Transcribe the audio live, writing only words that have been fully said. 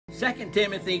2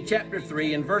 Timothy chapter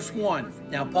 3 and verse 1.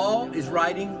 Now Paul is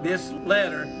writing this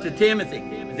letter to Timothy.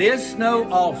 This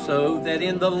know also that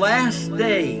in the last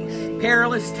days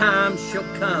perilous times shall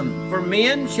come. For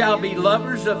men shall be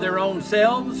lovers of their own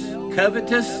selves,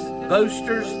 covetous,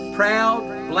 boasters,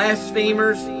 proud,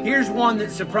 blasphemers. Here's one that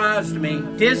surprised me.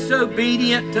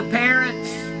 Disobedient to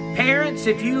parents. Parents,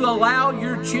 if you allow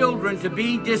your children to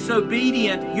be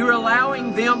disobedient, you're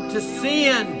allowing them to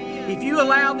sin. If you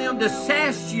allow them to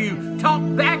sass you, talk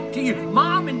back to you,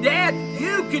 Mom and Dad,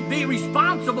 you could be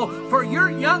responsible for your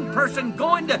young person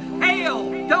going to hell.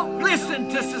 Don't listen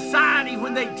to society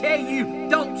when they tell you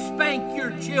don't spank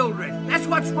your children. That's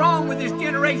what's wrong with this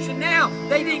generation now.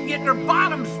 They didn't get their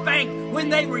bottom spanked when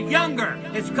they were younger.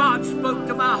 As God spoke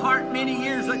to my heart many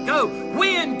years ago,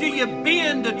 when do you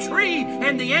bend a tree?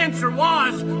 And the answer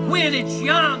was, when it's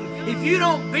young. If you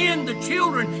don't bend the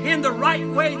children in the right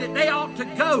way that they ought to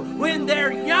go when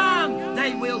they're young,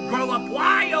 they will grow up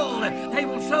wild. They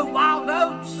will sow wild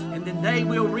oats, and then they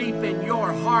will reap, and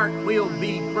your heart will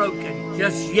be broken.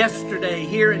 Just yesterday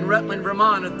here in Rutland,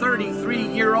 Vermont, a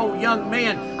 33-year-old young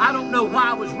man, I don't know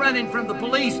why, was running from the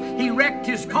police. He wrecked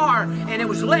his car, and it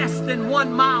was less than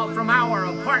 1 mile from our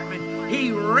apartment. He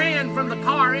ran from the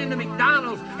car into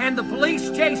McDonald's, and the police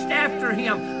chased after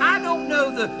him. I don't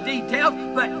know the details,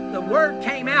 but the word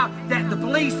came out that the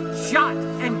police shot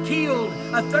and killed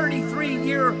a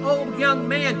 33-year-old young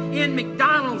man in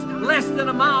McDonald's less than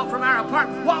a mile from our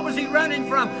apartment. What was he running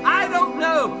from? I don't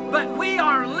know, but we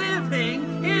are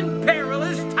living in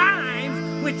perilous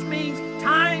times, which means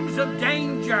times of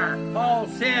danger. Paul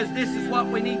says this is what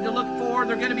we need to look for.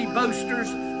 They're going to be boasters,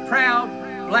 proud,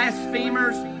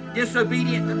 blasphemers,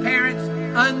 disobedient to parents,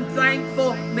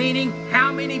 unthankful, meaning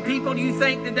how many people do you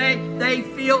think today they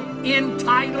feel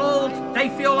entitled? They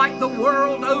feel like the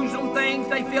world owes them things.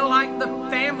 They feel like the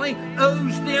family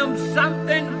owes them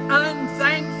something.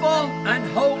 Unthankful,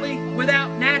 unholy,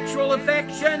 without natural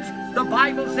affections. The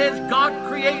Bible says God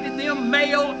created them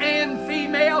male and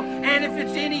female, and if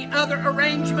it's any other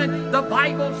arrangement, the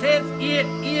Bible says it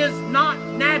is not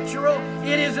natural.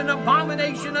 It is an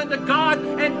abomination unto God,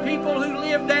 and people who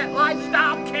live that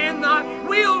lifestyle cannot,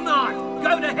 will not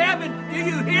go to heaven. Do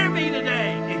you hear me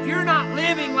today? If you're not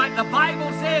living like the Bible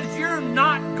says, you're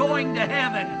not going to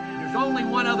heaven. There's only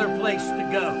one other place to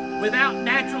go. Without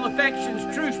natural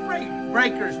affections, truce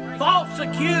breakers, false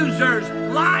accusers,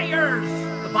 liars.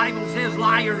 The Bible says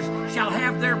liars shall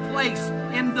have their place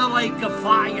in the lake of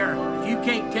fire. If you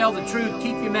can't tell the truth,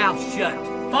 keep your mouth shut.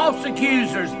 False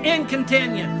accusers,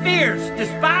 incontinent, fierce,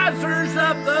 despisers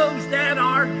of those that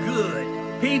are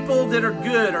good. People that are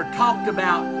good are talked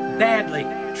about badly.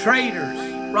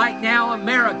 Traitors. Right now,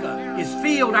 America is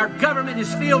filled, our government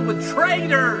is filled with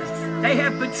traitors. They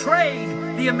have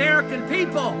betrayed the American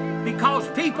people because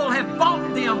people have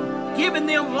bought them, given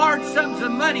them large sums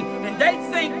of money, and they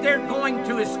think they're going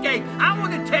to escape. I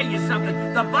want to tell you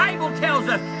something. The Bible tells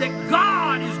us that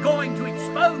God is going to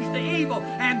expose the evil,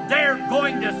 and they're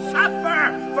going to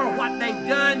suffer for what they've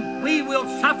done. We will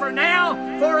suffer now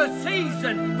for a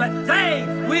season, but they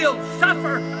will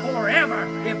suffer forever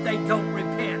if they don't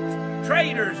repent.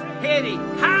 Traitors, heady,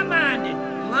 high-minded,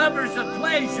 lovers of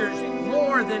pleasures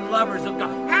more than lovers of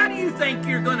God. How do you think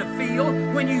you're going to feel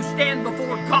when you stand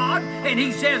before God and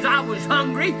He says, I was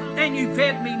hungry and you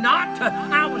fed me not,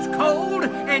 I was cold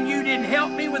and you didn't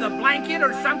help me with a blanket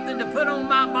or something to put on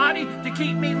my body to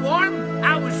keep me warm,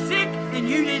 I was sick and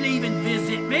you didn't even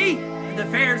visit me? And the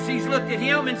Pharisees looked at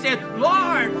Him and said,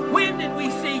 Lord, when did we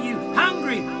see you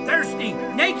hungry, thirsty,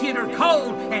 naked, or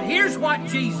cold? And here's what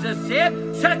Jesus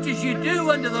said, such as you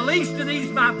do unto the least of these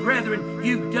my brethren,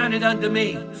 you've done it unto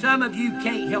me. Some of you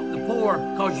can't help the poor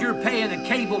because you're paying a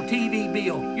cable TV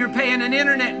bill. You're paying an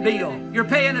internet bill. You're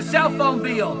paying a cell phone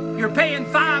bill. You're paying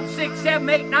 $5, $6,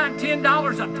 $7, $8, $9,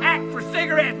 $10 a pack for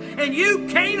cigarettes, and you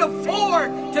can't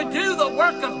afford to do the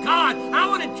work of God. I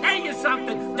want to tell you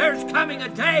something. There's coming a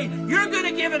day you're going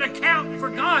to give an account for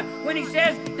God when He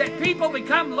says that people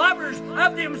become lovers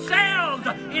of themselves.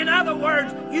 In other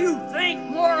words, you think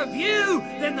more of you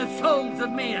than the souls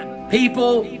of men.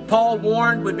 People, Paul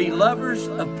warned, would be lovers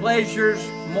of pleasures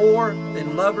more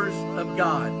than lovers of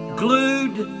God.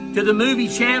 Glued to the movie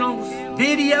channels,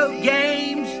 video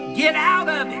games. Get out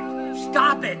of it.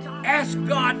 Stop it. Ask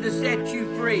God to set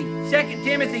you free. 2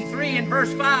 Timothy 3 and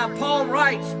verse 5, Paul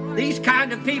writes, these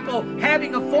kind of people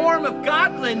having a form of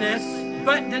godliness,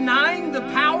 but denying the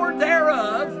power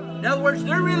thereof. In other words,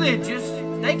 they're religious.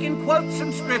 They can quote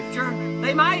some scripture.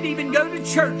 They might even go to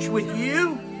church with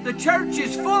you. The church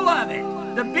is full of it.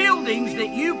 The buildings that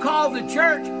you call the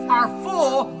church are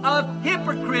full of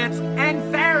hypocrites and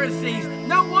Pharisees.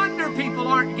 No wonder people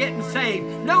aren't getting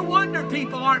saved. No wonder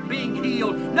people aren't being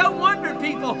healed. No wonder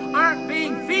people aren't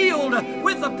being filled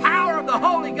with the power of the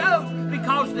Holy Ghost,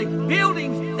 because the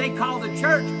buildings they call the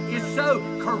church is so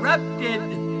corrupted,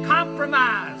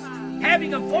 compromised,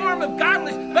 having a form of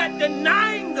godliness, but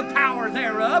denying the power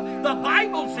thereof. The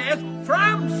Bible says,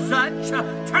 from such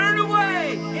turn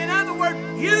away. In other words,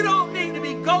 you don't need to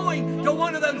be going to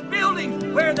one of those buildings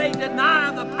where they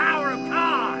deny the power of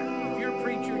God. If your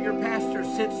preacher, your pastor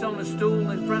sits on a stool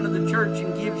in front of the church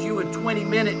and gives you a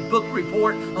 20-minute book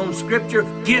report on Scripture,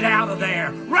 get out of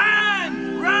there.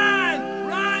 Run! Run!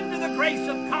 Run to the grace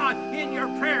of God in your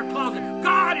prayer closet.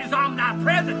 God is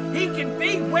omnipresent. He can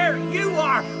be where you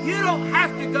are. You don't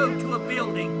have to go to a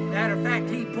building. Matter of fact,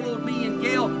 He pulled me and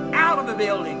Gail out of a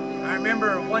building. I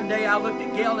remember one day I looked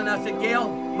at Gail and I said, Gail,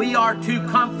 we are too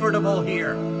comfortable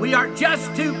here. We are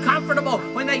just too comfortable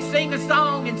when they sing a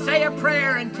song and say a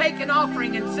prayer and take an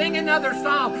offering and sing another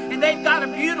song, and they've got a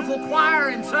beautiful choir,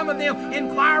 and some of them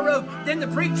in choir robe. Then the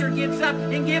preacher gets up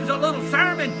and gives a little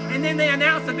sermon, and then they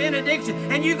announce a benediction,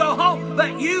 and you go home.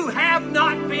 But you have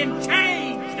not been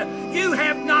changed. You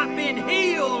have not been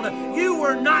healed. You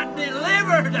were not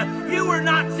delivered. You were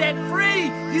not set free.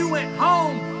 You went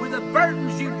home with the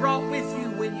burdens you brought with you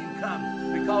when you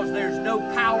come. Because there's no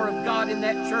power of God in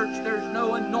that church. There's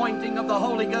no anointing of the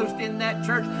Holy Ghost in that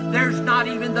church. There's not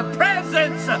even the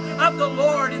presence of the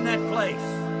Lord in that place.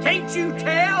 Can't you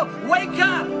tell? Wake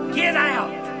up. Get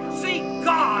out. Seek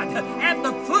God at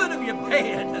the foot of your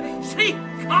bed. Seek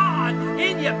God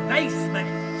in your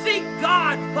basement. Seek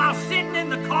God while sitting in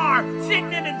the car,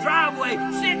 sitting in the driveway,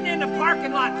 sitting in the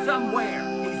parking lot somewhere.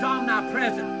 He's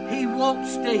omnipresent. He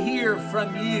wants to hear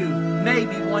from you.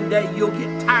 Maybe one day you'll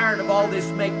get tired of all this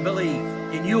make-believe,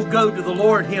 and you'll go to the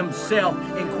Lord Himself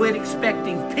and quit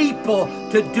expecting people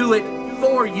to do it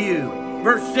for you.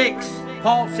 Verse 6,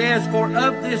 Paul says, for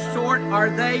of this sort are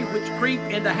they which creep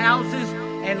into houses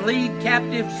and lead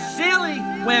captive silly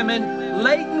women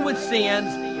laden with sins,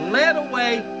 led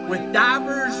away with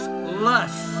divers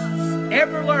lusts.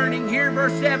 Ever learning, here in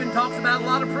verse 7 talks about a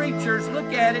lot of preachers.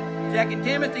 Look at it. 2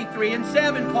 Timothy 3 and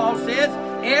 7, Paul says,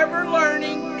 ever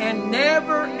learning and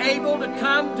never able to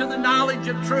come to the knowledge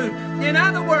of truth. In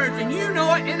other words, and you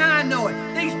know it and I know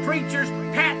it, these preachers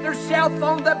pat themselves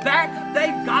on the back.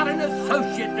 They've got an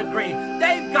associate degree.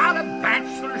 They've got a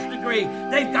bachelor's degree.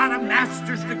 They've got a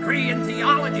master's degree in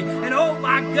theology. And oh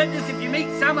my goodness, if you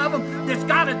meet some of them that's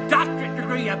got a doctorate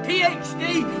degree, a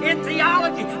PhD in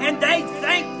theology, and they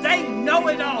think they know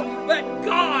it all. But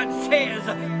God says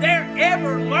they're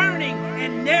ever learning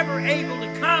and never able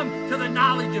to come to the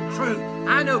knowledge of truth.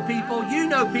 I know people, you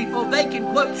know people, they can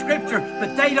quote Scripture,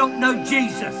 but they don't know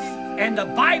Jesus. And the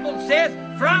Bible says,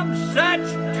 from such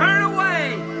turn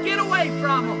away. Get away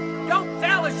from them. Don't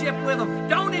fellowship with them.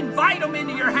 Don't invite them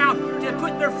into your house to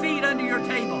put their feet under your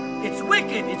table. It's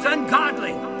wicked. It's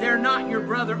ungodly. They're not your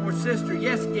brother or sister.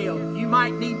 Yes, Gail, you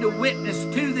might need to witness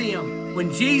to them.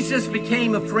 When Jesus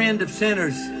became a friend of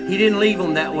sinners, He didn't leave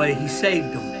them that way. He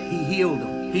saved them. He healed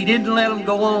them. He didn't let them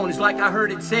go on. It's like I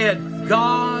heard it said,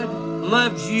 God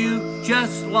loves you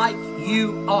just like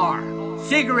you are.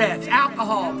 Cigarettes,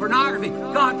 alcohol, pornography,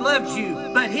 God loves you,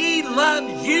 but He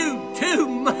loves you too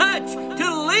much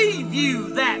to leave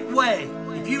you that way.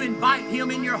 If you invite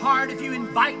Him in your heart, if you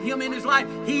invite Him in His life,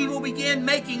 He will begin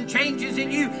making changes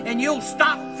in you, and you'll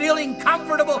stop feeling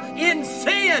comfortable in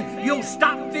sin. You'll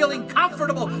stop feeling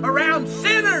comfortable around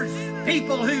sinners.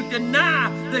 People who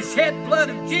deny the shed blood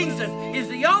of Jesus is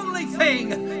the only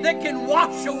thing that can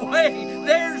wash away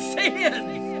their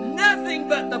sins. Nothing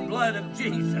but the blood of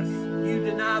Jesus. You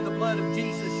deny the blood of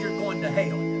Jesus, you're going to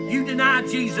hell. You deny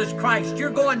Jesus Christ,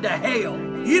 you're going to hell.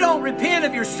 You don't repent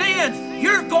of your sins,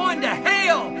 you're going to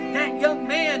hell. That young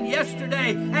man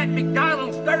yesterday at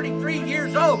McDonald's, 33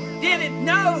 years old, didn't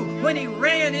know when he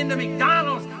ran into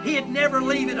McDonald's, he'd never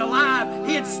leave it alive.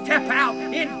 He'd step out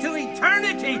into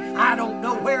eternity. I don't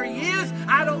know where he is.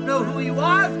 I don't know who he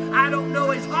was. I don't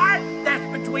know his heart.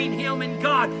 That's between him and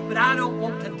God. But I don't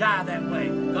want to die that way.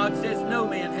 God says no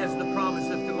man has the promise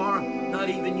of tomorrow, not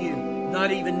even you,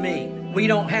 not even me. We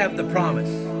don't have the promise.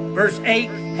 Verse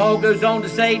 8, Paul goes on to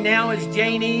say, now as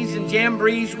Jannes and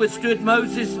Jambres withstood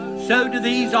Moses, so do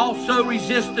these also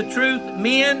resist the truth.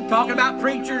 Men, talking about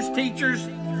preachers, teachers,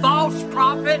 false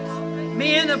prophets,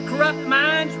 men of corrupt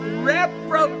minds,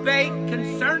 reprobate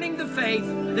concerning the faith.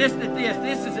 This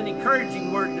is an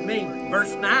encouraging word to me.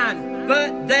 Verse 9,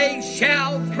 but they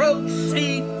shall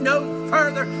proceed no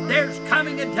further. There's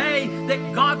coming a day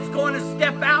that God's going to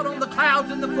step out on the clouds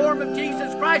in the form of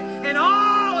Jesus Christ, and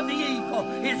all all of the evil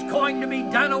is going to be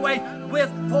done away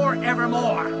with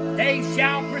forevermore. They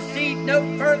shall proceed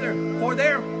no further, for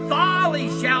their folly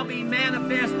shall be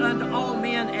manifest unto all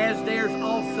men, as theirs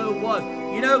also was.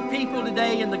 You know, people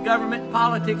today in the government,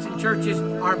 politics, and churches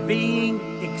are being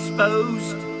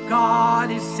exposed. God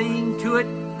is seeing to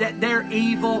it that their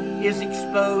evil is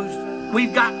exposed.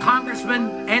 We've got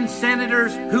congressmen and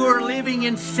senators who are living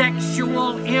in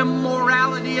sexual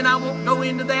immorality, and I won't go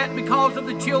into that because of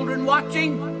the children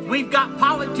watching. We've got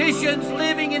politicians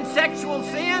living in sexual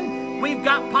sin. We've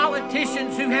got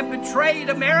politicians who have betrayed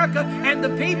America and the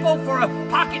people for a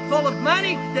pocket full of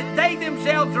money that they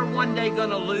themselves are one day going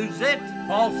to lose it.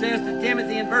 Paul says to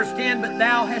Timothy in verse 10, but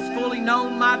thou hast fully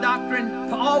known my doctrine.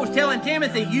 Paul was telling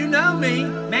Timothy, you know me,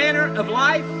 manner of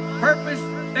life, purpose,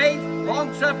 faith,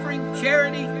 long-suffering,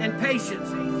 charity, and patience.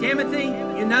 Timothy,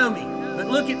 you know me. But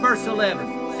look at verse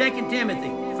 11. 2 Timothy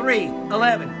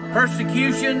 3:11.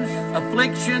 Persecutions,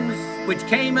 afflictions, which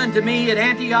came unto me at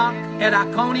Antioch, at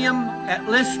Iconium, at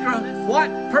Lystra. What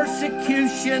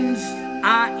persecutions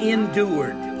I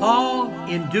endured. Paul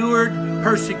endured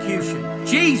persecution.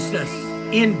 Jesus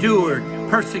endured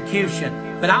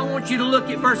persecution. But I want you to look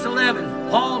at verse 11.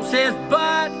 Paul says,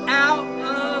 but out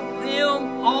of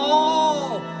them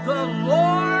all the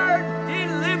Lord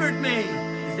delivered me.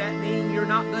 Does that mean you're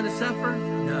not going to suffer?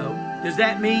 No. Does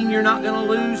that mean you're not going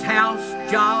to lose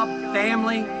house, job,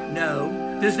 family?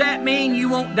 No. Does that mean you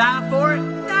won't die for it?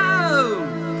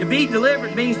 No. To be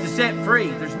delivered means to set free.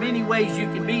 There's many ways you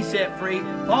can be set free.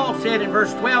 Paul said in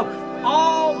verse 12,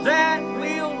 all that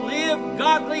will live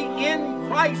godly in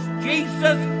Christ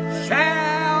Jesus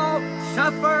shall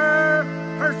suffer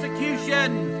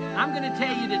persecution. I'm going to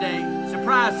tell you today,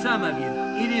 surprise some of you,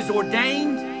 it is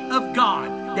ordained of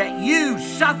God that you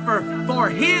suffer for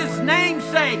His name's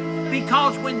sake.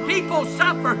 Because when people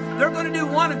suffer, they're going to do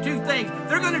one of two things.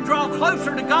 They're going to draw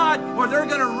closer to God, or they're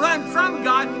going to run from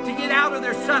God to get out of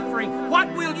their suffering.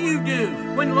 What will you do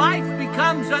when life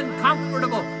becomes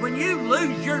uncomfortable? When you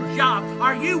lose your job,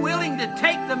 are you willing to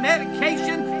take the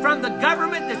medication from the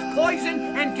government that's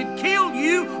poison and could kill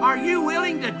you? Are you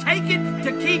willing to take it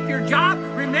to keep your job?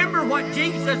 Remember what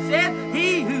Jesus said,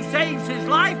 he who saves his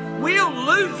life will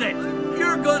lose it.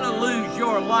 You're going to lose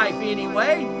your life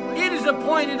anyway. It is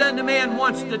appointed unto man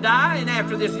once to die, and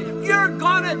after this, you're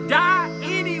going to die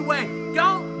anyway.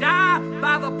 Don't die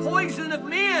by the poison of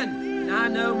men. Now, I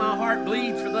know my heart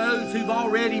bleeds for those who've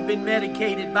already been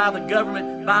medicated by the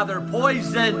government, by their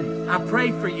poison. I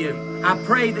pray for you. I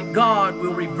pray that God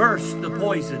will reverse the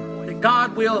poison, that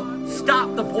God will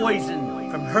stop the poison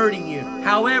from hurting you.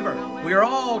 However, we're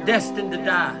all destined to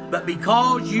die. But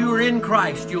because you are in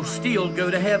Christ, you'll still go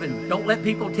to heaven. Don't let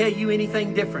people tell you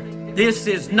anything different. This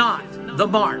is not the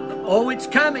mark. Oh, it's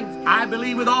coming. I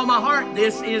believe with all my heart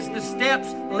this is the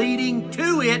steps leading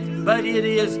to it, but it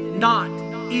is not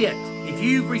it. If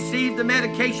you've received the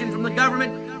medication from the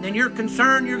government and you're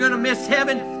concerned you're going to miss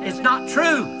heaven, it's not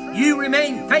true. You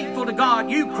remain faithful to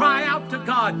God. You cry out to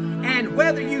God. And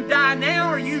whether you die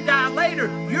now or you die later,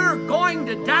 you're going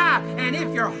to die. And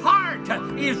if your heart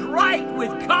is right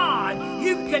with God,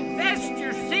 you've confessed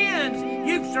your sins,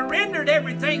 you've surrendered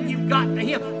everything you've got to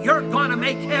Him, you're going to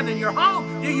make heaven your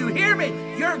home. Do you hear me?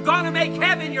 You're going to make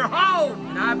heaven your home.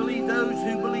 And I believe those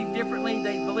who believe differently,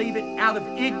 they believe it out of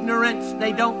ignorance.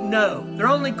 They don't know. They're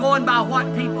only going by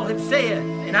what people have said.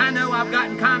 And I know I've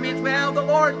gotten comments, well, the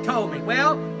Lord told me.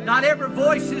 Well, not every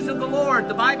voice is of the Lord.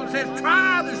 The Bible says,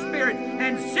 try the Spirit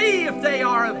and see if they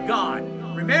are of God.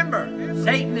 Remember,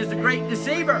 Satan is a great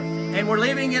deceiver, and we're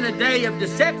living in a day of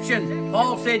deception.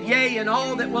 Paul said, yea, and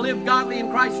all that will live godly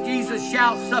in Christ Jesus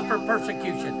shall suffer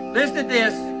persecution. Listen to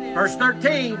this, verse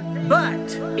 13.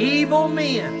 But evil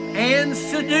men and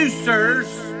seducers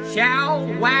shall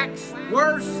wax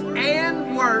worse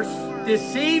and worse,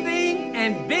 deceiving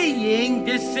and being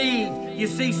deceived. You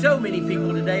see, so many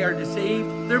people today are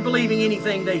deceived. They're believing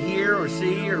anything they hear or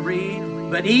see or read.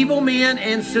 But evil men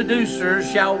and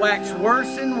seducers shall wax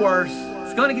worse and worse.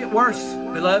 It's going to get worse,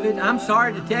 beloved. I'm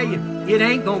sorry to tell you, it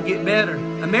ain't going to get better.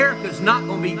 America's not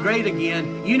going to be great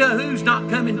again. You know who's not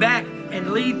coming back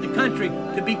and lead the country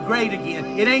to be great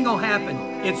again? It ain't going to happen.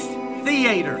 It's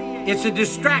theater. It's a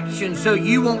distraction so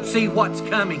you won't see what's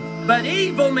coming. But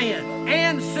evil men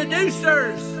and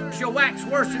seducers shall wax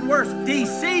worse and worse,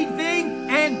 deceiving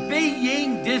and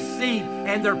being deceived,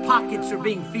 and their pockets are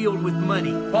being filled with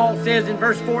money. Paul says in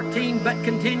verse 14, but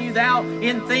continue thou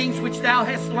in things which thou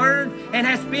hast learned and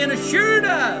hast been assured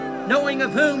of, knowing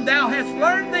of whom thou hast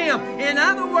learned them. In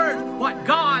other words, what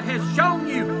God has shown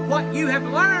you, what you have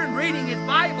learned reading His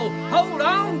Bible, hold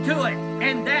on to it.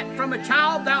 And that from a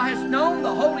child thou hast known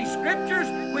the Holy Scriptures,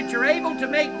 which are able to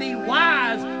make thee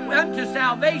wise unto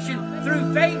salvation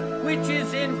through faith which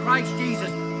is in Christ Jesus.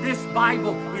 This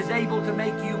Bible is able to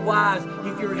make you wise.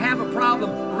 If you have a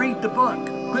problem, read the book.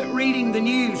 Quit reading the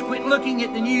news. Quit looking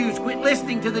at the news. Quit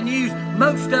listening to the news.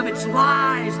 Most of it's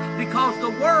lies, because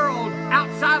the world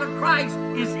outside of Christ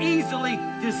is easily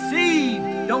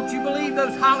deceived. Don't you believe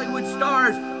those Hollywood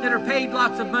stars that are paid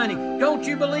lots of money? Don't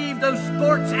you believe those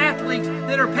sports athletes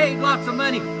that are paid lots of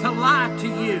money to lie to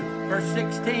you? Verse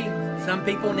 16. Some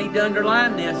people need to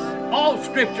underline this. All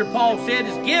Scripture, Paul said,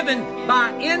 is given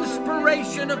by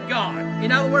inspiration of God.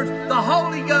 In other words, the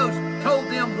Holy Ghost told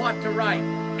them what to write.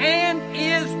 And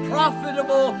is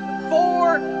profitable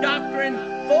for doctrine,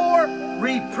 for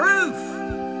reproof.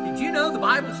 Did you know the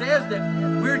Bible says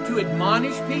that we're to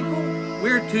admonish people?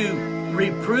 We're to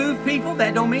reprove people?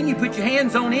 That don't mean you put your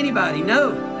hands on anybody,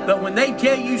 no. But when they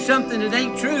tell you something that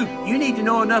ain't true, you need to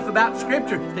know enough about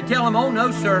Scripture to tell them, oh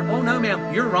no, sir, oh no,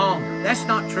 ma'am, you're wrong. That's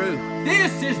not true.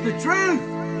 This is the truth.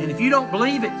 And if you don't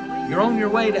believe it, you're on your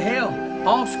way to hell.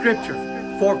 All Scripture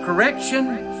for correction,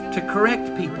 to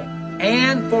correct people,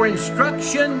 and for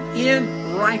instruction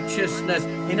in righteousness.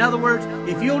 In other words,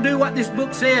 if you'll do what this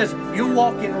book says, you'll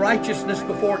walk in righteousness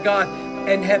before God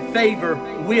and have favor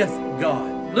with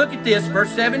God. Look at this,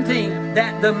 verse 17.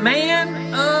 That the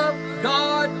man of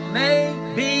God may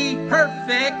be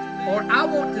perfect, or I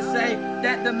want to say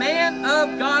that the man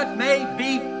of God may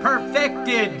be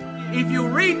perfected. If you'll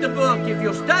read the book, if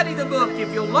you'll study the book,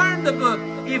 if you'll learn the book,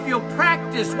 if you'll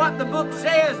practice what the book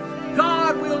says,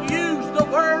 God will use the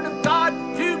Word of God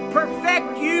to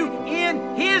perfect you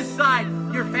in His sight.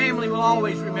 Your family will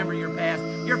always remember your past.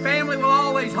 Your family will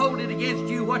always hold it against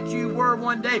you, what you were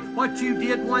one day, what you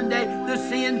did one day, the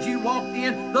sins you walked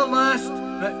in, the lust.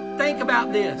 But think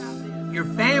about this. Your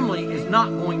family is not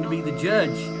going to be the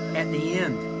judge at the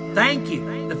end. Thank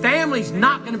you. The family's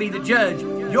not going to be the judge.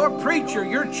 Your preacher,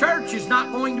 your church is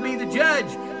not going to be the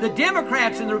judge. The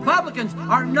Democrats and the Republicans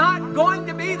are not going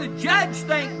to be the judge,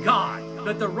 thank God.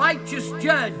 But the righteous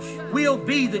judge will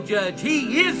be the judge.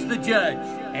 He is the judge.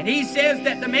 And he says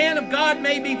that the man of God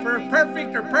may be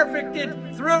perfect or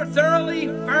perfected, thoroughly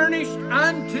furnished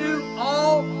unto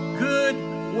all good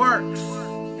works.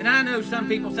 And I know some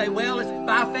people say, well, it's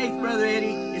by faith, Brother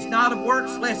Eddie. It's not of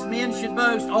works, lest men should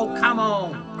boast. Oh, come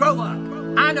on. Grow up.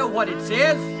 I know what it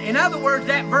says. In other words,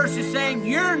 that verse is saying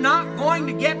you're not going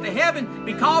to get to heaven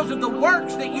because of the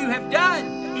works that you have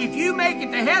done. If you make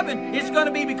it to heaven, it's going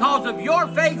to be because of your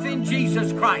faith in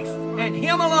Jesus Christ and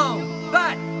Him alone.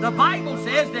 But the Bible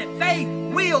says that faith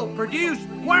will produce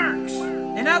works.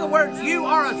 In other words, you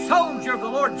are a soldier of the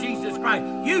Lord Jesus Christ.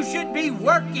 You should be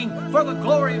working for the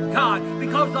glory of God,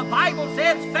 because the Bible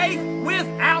says faith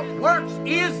without works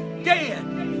is dead.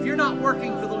 If you're not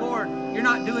working for the Lord, you're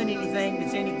not doing anything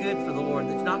that's any good for the Lord.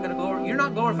 That's not going to glorify. You're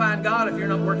not glorifying God if you're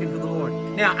not working for the Lord.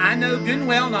 Now, I know good and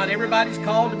well not everybody's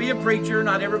called to be a preacher.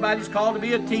 Not everybody's called to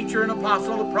be a teacher, an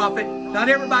apostle, a prophet. Not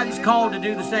everybody's called to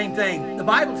do the same thing. The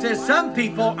Bible says some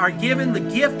people are given the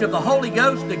gift of the Holy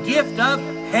Ghost, the gift of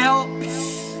help.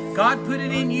 God put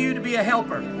it in you to be a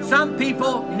helper. Some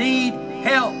people need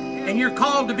help, and you're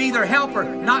called to be their helper,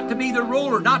 not to be their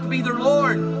ruler, not to be their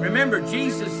Lord. Remember,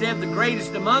 Jesus said the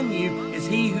greatest among you is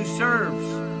he who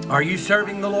serves. Are you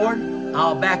serving the Lord?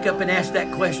 I'll back up and ask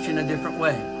that question a different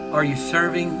way. Are you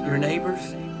serving your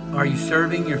neighbors? Are you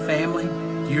serving your family?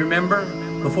 Do you remember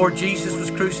before Jesus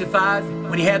was crucified,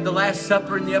 when he had the Last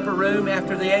Supper in the upper room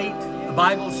after they ate? The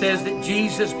Bible says that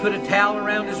Jesus put a towel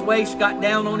around his waist, got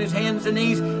down on his hands and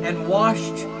knees, and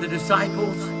washed the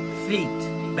disciples'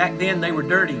 feet. Back then they were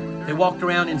dirty. They walked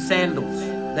around in sandals.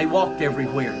 They walked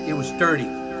everywhere. It was dirty.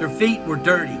 Their feet were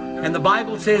dirty. And the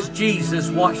Bible says Jesus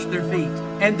washed their feet.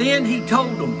 And then he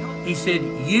told them, he said,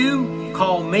 you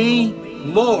call me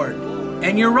Lord.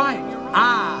 And you're right.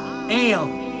 I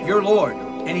am your Lord.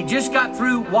 And he just got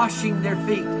through washing their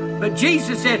feet. But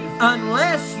Jesus said,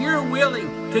 unless you're willing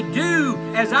to do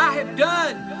as I have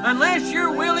done, unless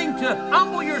you're willing to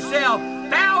humble yourself,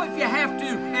 bow if you have to,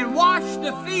 and wash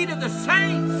the feet of the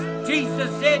saints,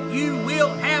 Jesus said, you will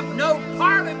have no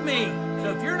part of me.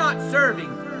 So if you're not serving,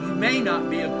 you may not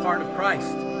be a part of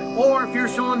Christ. Or if you're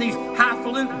showing these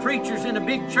highfalutin preachers in a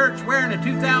big church wearing a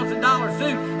 $2,000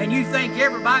 suit and you think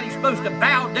everybody's supposed to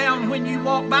bow down when you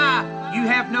walk by, you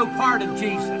have no part of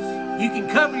Jesus. You can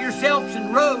cover yourselves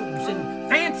in robes and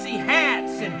fancy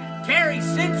hats and carry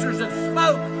censers of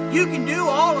smoke. You can do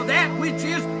all of that, which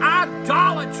is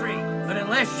idolatry. But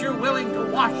unless you're willing to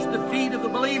wash the feet of the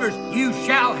believers, you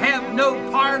shall have no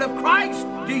part of Christ.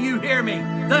 Do you hear me?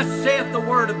 Thus saith the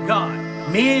word of God.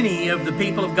 Many of the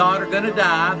people of God are going to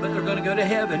die, but they're going to go to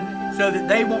heaven so that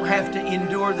they won't have to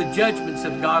endure the judgments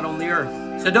of God on the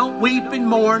earth. So don't weep and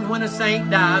mourn when a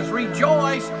saint dies.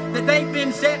 Rejoice that they've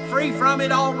been set free from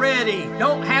it already.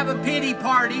 Don't have a pity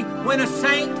party when a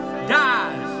saint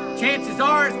dies. Chances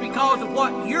are it's because of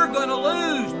what you're going to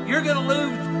lose. You're going to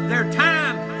lose their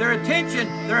time, their attention,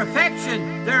 their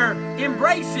affection, their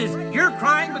embraces. You're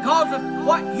crying because of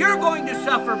what you're going to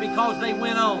suffer because they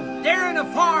went on. They're in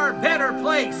a far better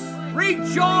place.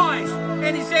 Rejoice.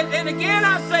 And he said, and again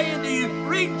I say unto you,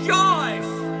 rejoice.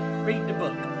 Read the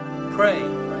book. Pray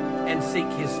and seek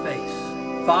his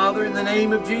face. Father, in the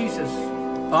name of Jesus,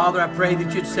 Father, I pray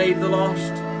that you'd save the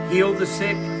lost, heal the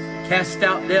sick, cast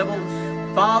out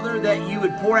devils. Father, that you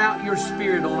would pour out your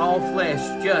Spirit on all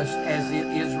flesh, just as it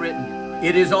is written.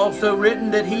 It is also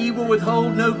written that he will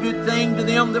withhold no good thing to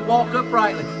them that walk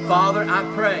uprightly. Father, I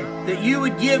pray that you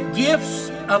would give gifts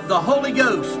of the Holy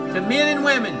Ghost to men and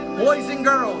women, boys and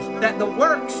girls, that the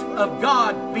works of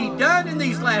God be done in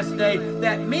these last days,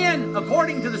 that men,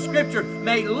 according to the Scripture,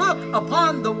 may look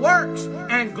upon the works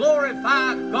and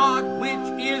glorify God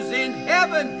which is in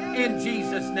heaven, in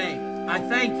Jesus' name. I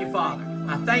thank you, Father.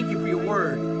 I thank you for your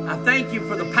word. I thank you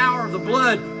for the power of the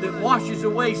blood that washes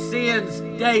away sins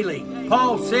daily.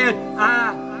 Paul said,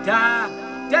 I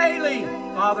die daily.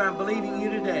 Father, I'm believing you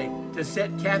today to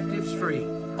set captives free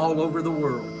all over the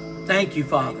world. Thank you,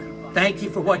 Father. Thank you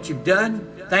for what you've done.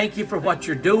 Thank you for what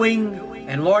you're doing.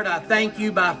 And Lord, I thank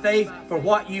you by faith for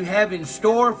what you have in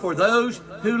store for those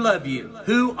who love you,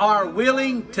 who are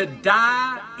willing to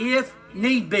die if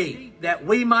need be, that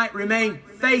we might remain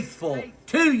faithful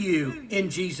to you in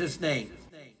Jesus' name.